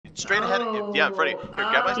straight ahead. Yeah, in front of you. Here,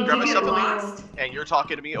 Did grab you my get stuff and leave. lost? And you're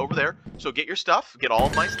talking to me over there. So get your stuff, get all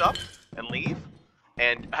of my stuff, and leave.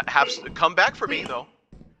 And come back for me though.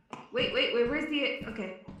 Wait. Where's the?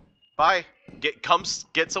 Okay. Bye.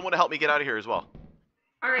 Get someone to help me get out of here as well.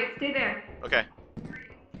 All right, stay there. Okay.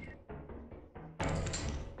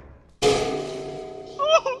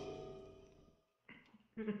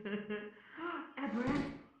 Apparatus.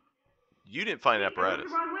 You didn't find an apparatus.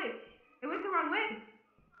 It went the wrong way. It went the wrong way.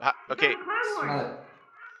 Okay. Clown horn.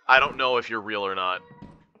 I don't know if you're real or not.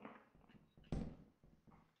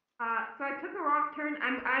 So I took a wrong turn.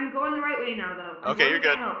 I'm going the right way now, though. Okay, you're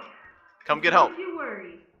good. Help. Come get help. Don't you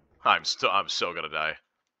worry. I'm so gonna die.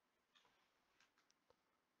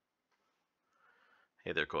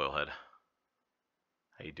 Hey there, Coilhead.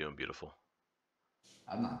 How you doing, beautiful?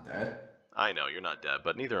 I'm not dead. I know you're not dead,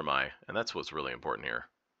 but neither am I, and that's what's really important here.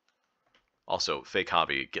 Also, fake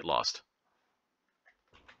hobby, get lost.